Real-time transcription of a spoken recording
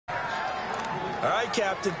All right,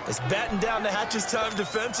 Captain. It's batten down the hatches time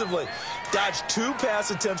defensively. Dodged 2 pass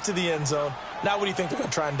attempts to the end zone. Now what do you think they're going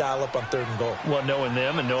to try and dial up on 3rd and goal? Well, knowing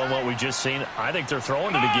them and knowing what we just seen, I think they're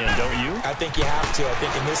throwing it again, don't you? I think you have to. I think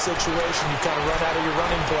in this situation, you kind of run out of your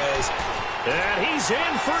running plays. And he's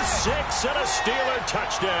in for 6 and a Steeler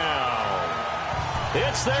touchdown.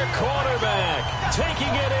 It's their quarterback taking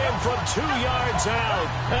it in from 2 yards out,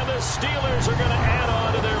 and the Steelers are going to add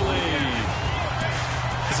on to their lead.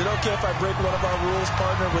 Is it okay if I break one of our rules,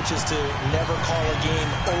 partner, which is to never call a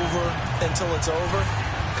game over until it's over?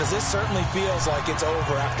 Because this certainly feels like it's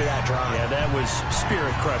over after that drive. Yeah, that was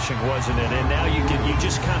spirit-crushing, wasn't it? And now you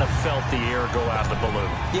just kind of felt the air go out the balloon.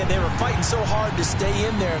 Yeah, they were fighting so hard to stay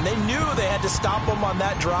in there, and they knew they had to stop them on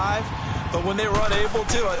that drive. But when they were unable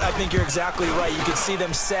to, I think you're exactly right. You could see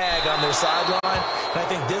them sag on their sideline. And I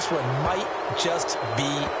think this one might just be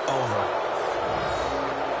over.